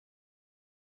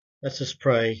Let us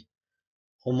pray.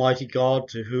 Almighty God,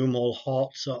 to whom all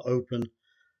hearts are open,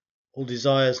 all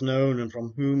desires known, and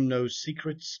from whom no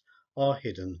secrets are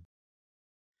hidden,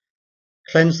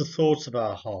 cleanse the thoughts of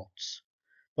our hearts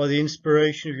by the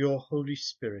inspiration of your Holy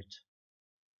Spirit,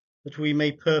 that we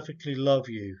may perfectly love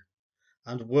you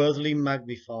and worthily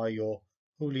magnify your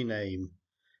holy name,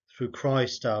 through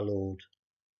Christ our Lord.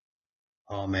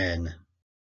 Amen.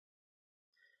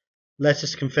 Let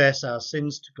us confess our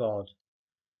sins to God.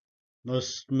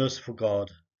 Most merciful God,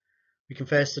 we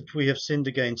confess that we have sinned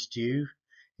against you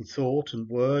in thought and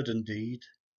word and deed.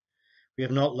 We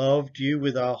have not loved you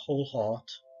with our whole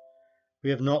heart.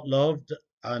 We have not loved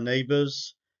our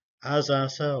neighbours as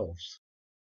ourselves.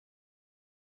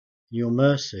 In your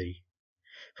mercy,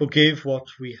 forgive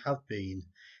what we have been.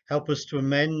 Help us to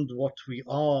amend what we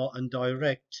are and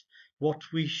direct what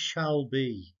we shall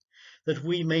be, that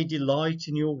we may delight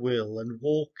in your will and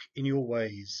walk in your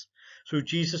ways. Through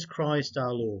Jesus Christ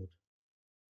our Lord.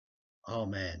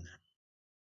 Amen.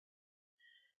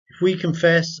 If we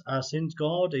confess our sins,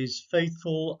 God is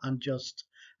faithful and just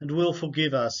and will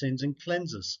forgive our sins and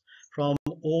cleanse us from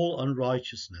all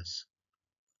unrighteousness.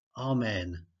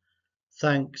 Amen.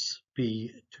 Thanks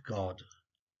be to God.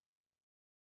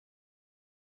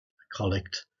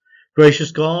 Collect.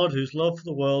 Gracious God, whose love for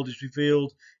the world is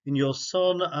revealed in your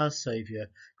Son, our Saviour,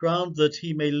 grant that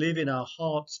he may live in our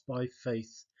hearts by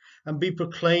faith and be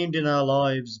proclaimed in our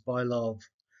lives by love.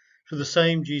 Through the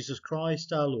same Jesus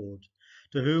Christ our Lord,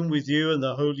 to whom with you and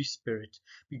the Holy Spirit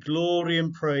be glory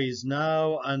and praise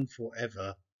now and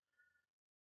forever.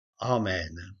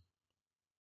 Amen.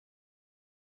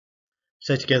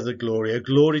 Say together, glory.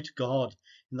 Glory to God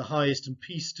in the highest, and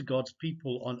peace to God's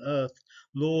people on earth.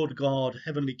 Lord God,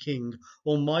 Heavenly King,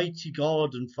 Almighty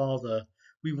God and Father,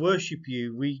 we worship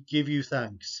you, we give you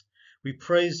thanks. We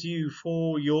praise you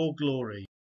for your glory.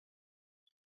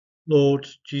 Lord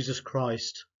Jesus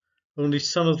Christ, only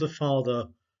Son of the Father,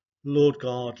 Lord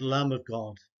God, Lamb of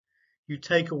God, you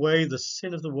take away the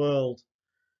sin of the world.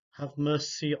 Have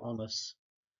mercy on us.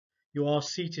 You are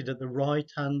seated at the right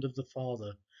hand of the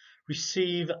Father.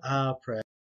 Receive our prayer.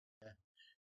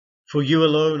 For you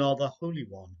alone are the Holy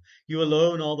One. You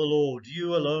alone are the Lord.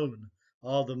 You alone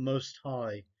are the Most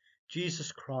High.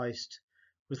 Jesus Christ,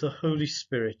 with the Holy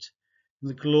Spirit, in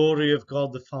the glory of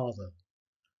God the Father.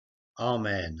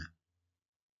 Amen.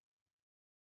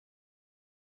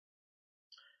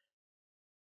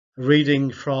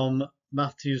 Reading from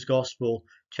Matthew's Gospel,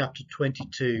 chapter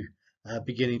 22,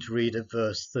 beginning to read at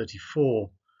verse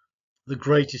 34. The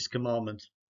greatest commandment.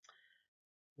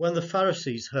 When the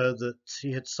Pharisees heard that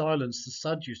he had silenced the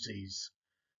Sadducees,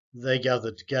 they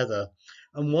gathered together,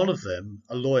 and one of them,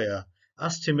 a lawyer,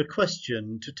 asked him a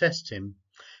question to test him.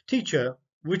 Teacher,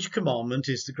 which commandment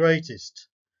is the greatest?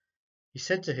 He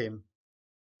said to him,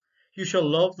 You shall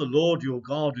love the Lord your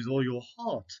God with all your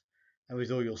heart, and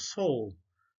with all your soul,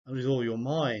 and with all your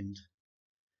mind.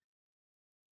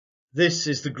 This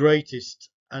is the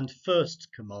greatest and first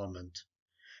commandment.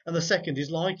 And the second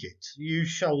is like it. You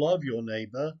shall love your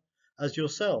neighbour as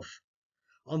yourself.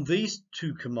 On these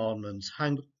two commandments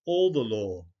hang all the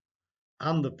law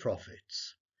and the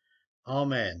prophets.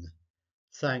 Amen.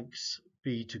 Thanks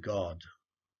be to God.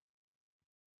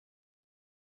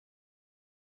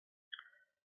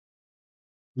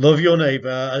 Love your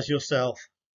neighbour as yourself.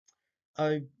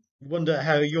 I wonder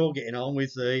how you're getting on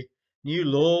with the new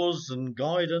laws and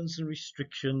guidance and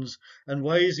restrictions and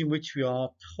ways in which we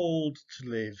are told to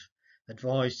live,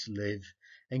 advised to live,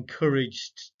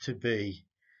 encouraged to be.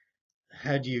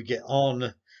 How do you get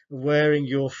on wearing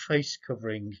your face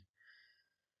covering?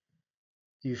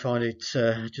 Do you find it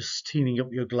just steaming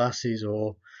up your glasses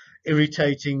or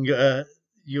irritating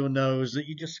your nose that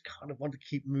you just kind of want to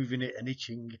keep moving it and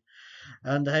itching?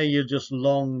 And how you just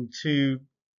long to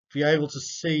be able to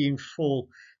see in full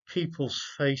people's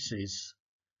faces?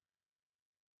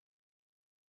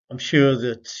 I'm sure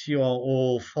that you are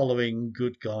all following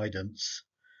good guidance.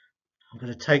 I'm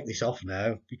going to take this off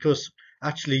now because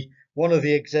actually one of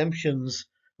the exemptions,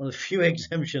 one of the few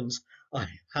exemptions I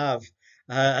have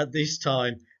at this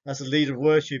time as a leader of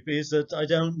worship is that I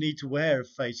don't need to wear a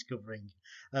face covering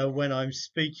when I'm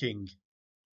speaking.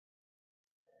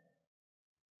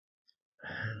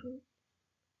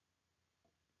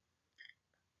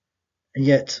 And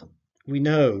yet we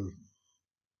know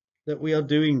that we are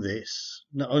doing this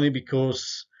not only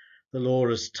because the law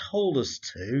has told us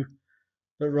to,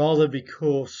 but rather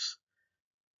because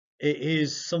it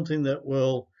is something that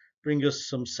will bring us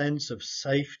some sense of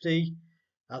safety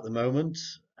at the moment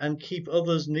and keep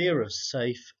others near us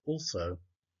safe also.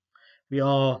 We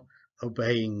are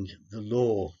obeying the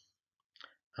law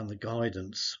and the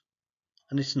guidance.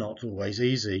 and it's not always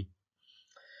easy.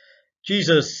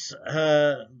 Jesus,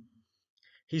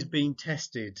 he's been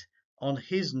tested on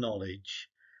his knowledge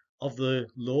of the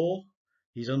law,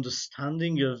 his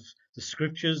understanding of the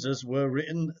scriptures as were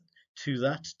written to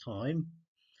that time,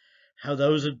 how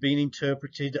those had been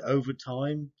interpreted over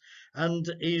time, and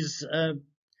is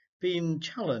being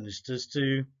challenged as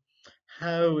to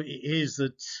how it is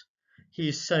that he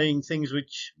is saying things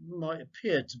which might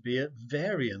appear to be at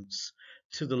variance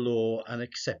to the law and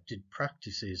accepted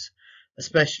practices,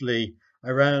 especially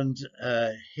around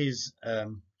his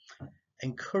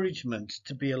encouragement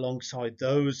to be alongside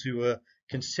those who were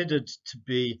considered to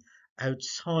be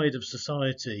outside of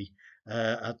society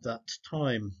at that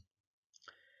time.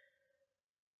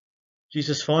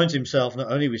 Jesus finds himself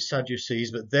not only with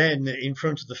Sadducees, but then in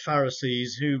front of the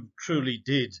Pharisees who truly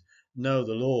did know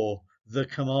the law, the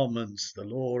commandments, the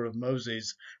law of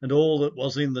Moses, and all that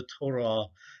was in the Torah.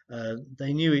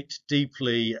 They knew it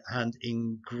deeply and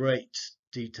in great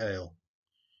detail.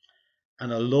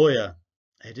 And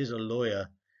it is a lawyer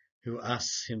who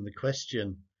asks him the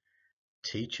question,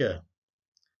 Teacher,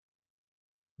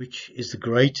 which is the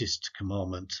greatest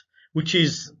commandment? Which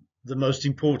is the most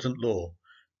important law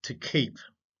to keep?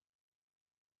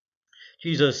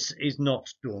 Jesus is not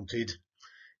daunted.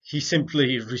 He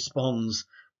simply responds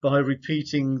by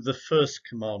repeating the first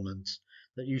commandment,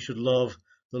 that you should love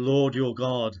the Lord your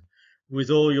God with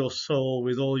all your soul,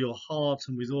 with all your heart,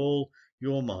 and with all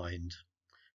your mind.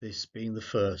 This being the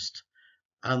first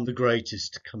and the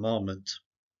greatest commandment.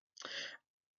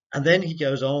 And then he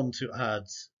goes on to add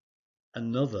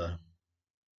another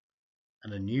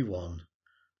and a new one.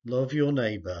 Love your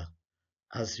neighbour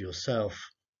as yourself.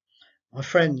 My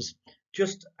friends,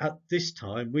 just at this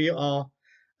time, we are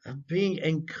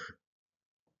being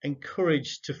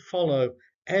encouraged to follow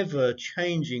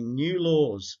ever-changing new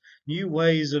laws, new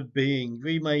ways of being.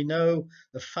 We may know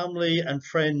of family and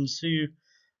friends who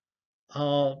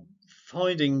are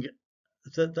finding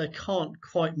that they can't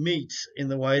quite meet in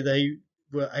the way they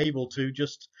were able to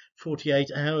just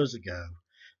 48 hours ago.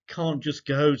 Can't just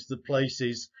go to the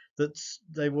places that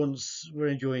they once were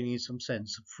enjoying in some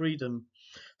sense of freedom.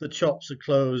 That shops are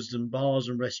closed and bars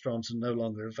and restaurants are no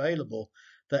longer available.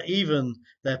 That even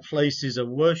their places of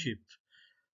worship,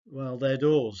 well, their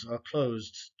doors are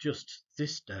closed just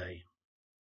this day.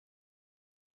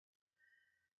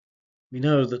 We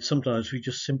know that sometimes we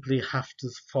just simply have to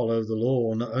follow the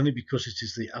law, not only because it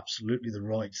is absolutely the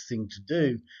right thing to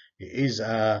do, it is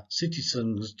our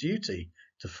citizens' duty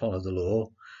to follow the law,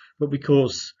 but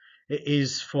because it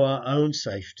is for our own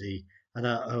safety and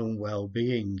our own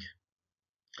well-being.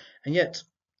 And yet,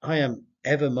 I am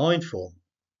ever mindful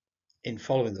in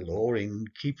following the law, in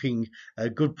keeping a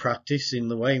good practice in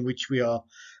the way in which we are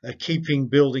keeping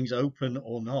buildings open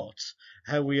or not,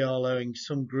 how we are allowing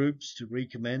some groups to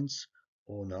recommence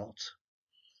or not,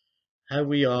 how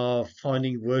we are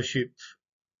finding worship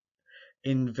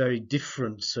in very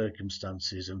different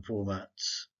circumstances and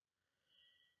formats.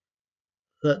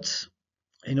 That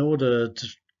in order to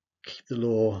keep the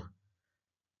law,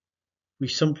 we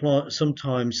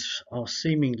sometimes are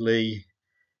seemingly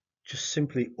just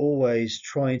simply always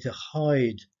trying to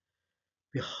hide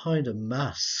behind a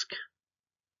mask.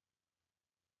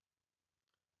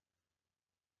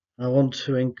 I want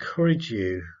to encourage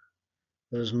you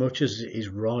that as much as it is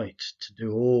right to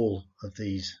do all of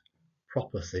these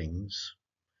proper things,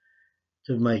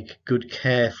 to make good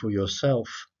care for yourself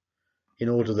in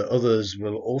order that others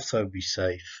will also be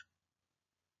safe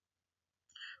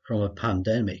from a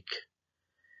pandemic,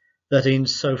 that in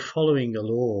so following a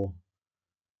law,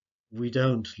 we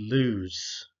don't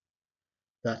lose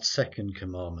that second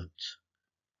commandment,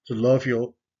 to love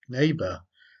your neighbour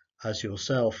as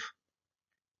yourself.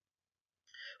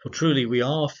 For truly we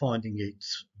are finding it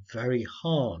very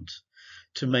hard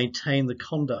to maintain the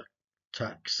contact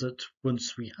tax that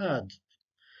once we had,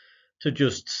 to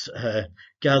just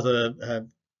gather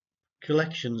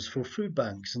collections for food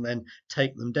banks and then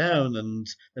take them down and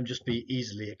them just be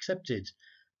easily accepted.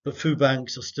 But food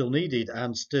banks are still needed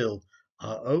and still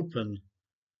are open.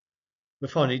 We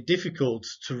find it difficult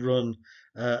to run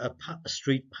a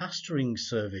street pastoring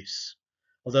service,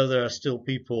 although there are still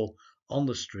people on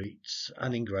the streets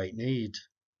and in great need.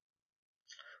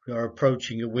 We are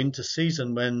approaching a winter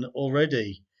season when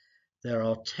already there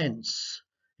are tents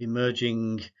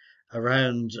emerging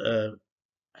around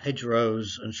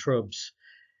hedgerows and shrubs,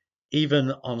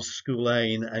 even on School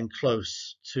Lane and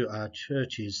close to our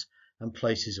churches and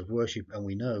places of worship. And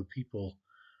we know people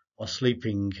are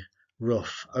sleeping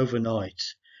rough overnight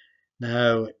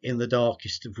now in the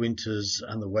darkest of winters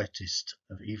and the wettest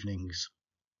of evenings.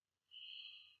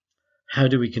 How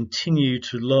do we continue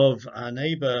to love our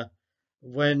neighbour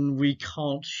when we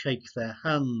can't shake their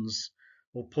hands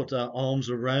or put our arms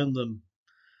around them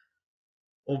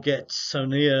or get so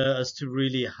near as to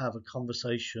really have a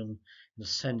conversation in a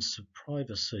sense of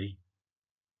privacy?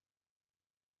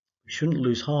 We shouldn't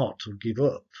lose heart or give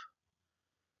up.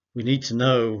 We need to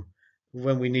know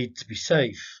when we need to be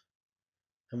safe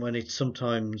and when it's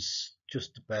sometimes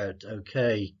just about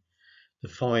okay to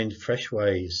find fresh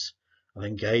ways of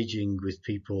engaging with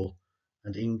people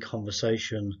and in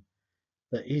conversation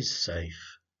that is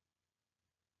safe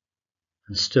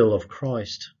and still of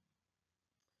Christ.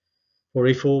 For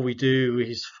if all we do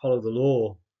is follow the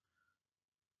law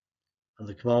and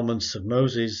the commandments of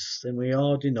Moses, then we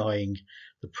are denying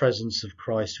the presence of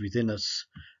Christ within us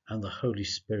and the Holy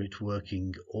Spirit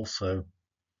working also.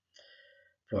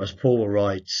 For as Paul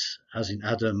writes, as in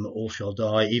Adam all shall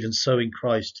die, even so in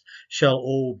Christ shall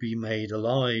all be made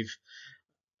alive.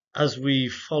 As we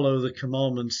follow the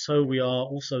commandments, so we are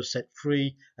also set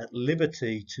free at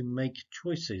liberty to make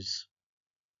choices.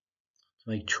 To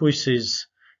make choices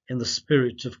in the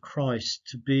spirit of Christ,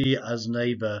 to be as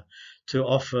neighbour, to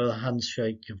offer a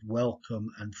handshake of welcome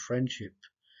and friendship.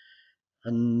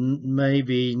 And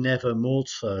maybe never more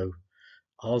so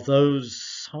are those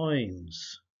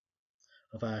signs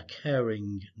of our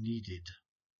caring needed.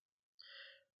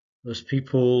 Those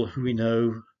people who we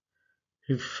know,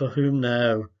 for whom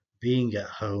now being at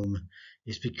home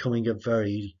is becoming a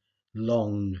very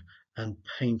long and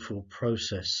painful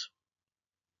process.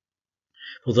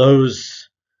 For those,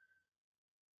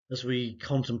 as we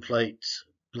contemplate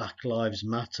Black Lives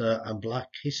Matter and Black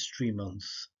History Month,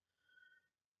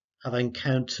 have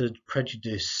encountered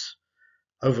prejudice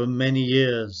over many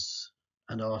years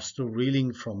and are still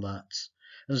reeling from that.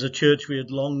 As a church, we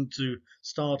had longed to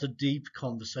start a deep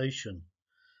conversation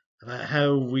about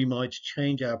how we might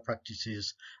change our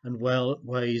practices and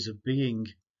ways of being,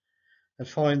 and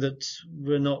find that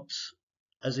we're not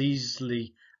as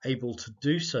easily able to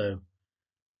do so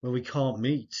when we can't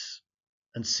meet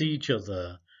and see each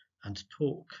other and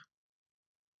talk.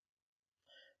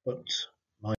 But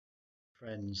my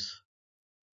friends,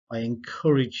 I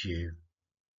encourage you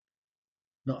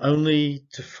not only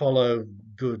to follow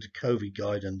good COVID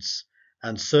guidance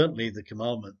and certainly the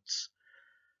commandments,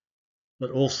 but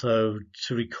also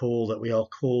to recall that we are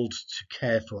called to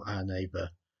care for our neighbour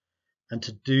and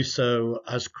to do so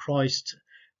as Christ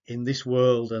in this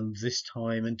world and this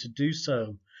time, and to do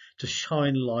so to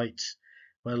shine light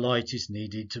where light is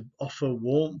needed, to offer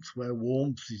warmth where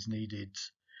warmth is needed,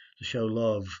 to show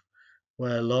love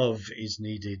where love is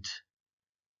needed,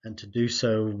 and to do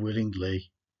so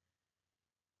willingly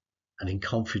and in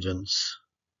confidence.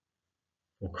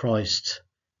 For Christ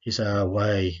is our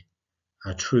way,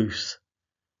 our truth,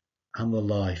 and the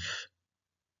life.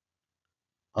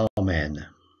 Amen.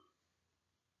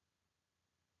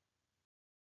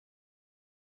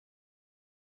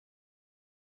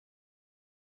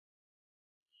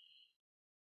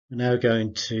 We're now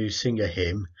going to sing a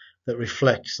hymn that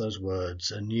reflects those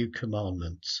words, a new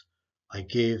commandment I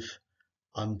give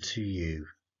unto you.